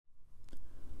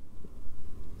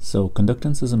So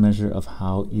conductance is a measure of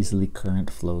how easily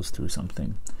current flows through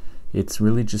something. It's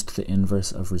really just the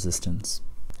inverse of resistance.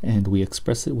 And we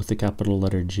express it with the capital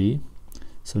letter G.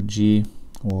 So G,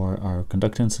 or our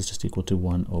conductance, is just equal to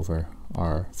 1 over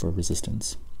R for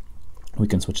resistance. We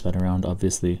can switch that around,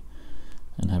 obviously,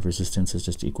 and have resistance is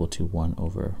just equal to 1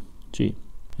 over G.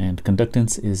 And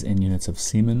conductance is in units of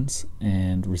Siemens,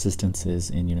 and resistance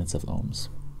is in units of ohms.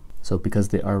 So because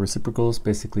they are reciprocals,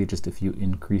 basically just if you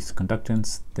increase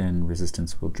conductance, then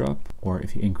resistance will drop, or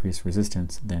if you increase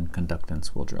resistance, then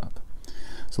conductance will drop.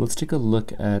 So let's take a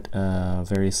look at a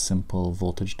very simple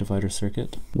voltage divider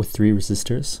circuit with 3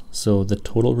 resistors. So the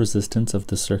total resistance of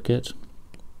the circuit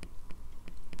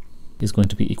is going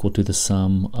to be equal to the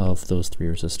sum of those 3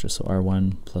 resistors. So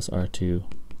R1 plus R2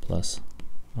 plus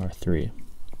R3.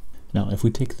 Now if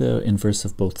we take the inverse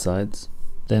of both sides,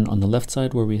 then on the left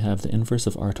side where we have the inverse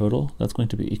of R total, that's going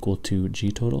to be equal to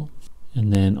G total.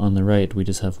 And then on the right, we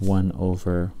just have 1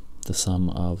 over the sum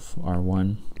of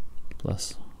R1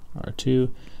 plus R2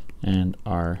 and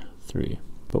R3.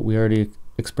 But we already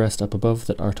expressed up above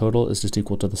that R total is just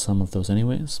equal to the sum of those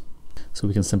anyways. So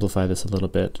we can simplify this a little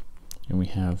bit. And we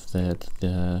have that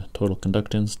the total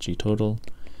conductance, G total,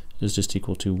 is just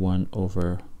equal to 1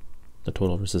 over the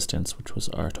total resistance, which was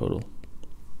R total.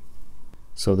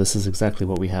 So this is exactly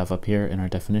what we have up here in our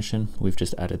definition. We've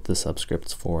just added the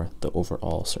subscripts for the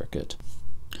overall circuit.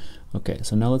 Okay,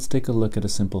 so now let's take a look at a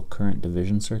simple current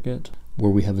division circuit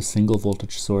where we have a single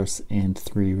voltage source and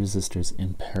 3 resistors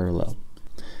in parallel.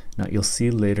 Now you'll see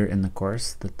later in the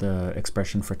course that the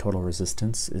expression for total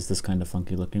resistance is this kind of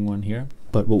funky looking one here.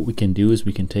 But what we can do is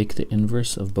we can take the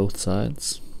inverse of both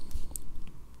sides.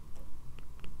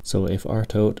 So if R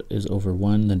tot is over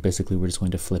 1, then basically we're just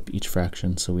going to flip each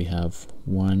fraction. So we have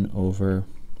 1 over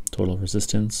total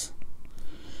resistance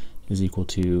is equal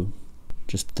to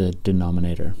just the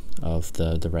denominator of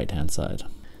the right-hand side.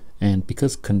 And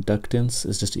because conductance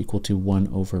is just equal to 1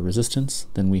 over resistance,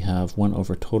 then we have 1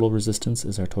 over total resistance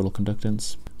is our total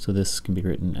conductance. So this can be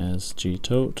written as G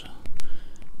tot.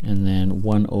 And then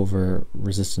 1 over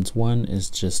resistance 1 is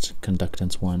just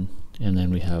conductance 1. And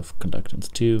then we have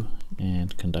conductance 2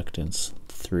 and conductance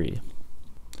 3.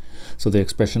 So the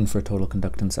expression for total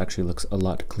conductance actually looks a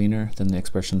lot cleaner than the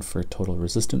expression for total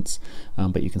resistance,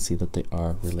 but you can see that they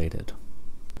are related.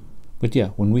 But yeah,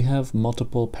 when we have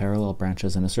multiple parallel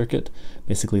branches in a circuit,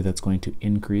 basically that's going to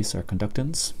increase our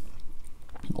conductance,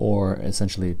 or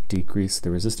essentially decrease the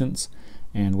resistance.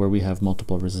 And where we have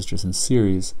multiple resistors in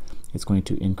series, it's going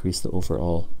to increase the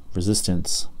overall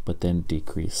resistance, but then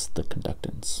decrease the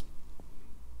conductance.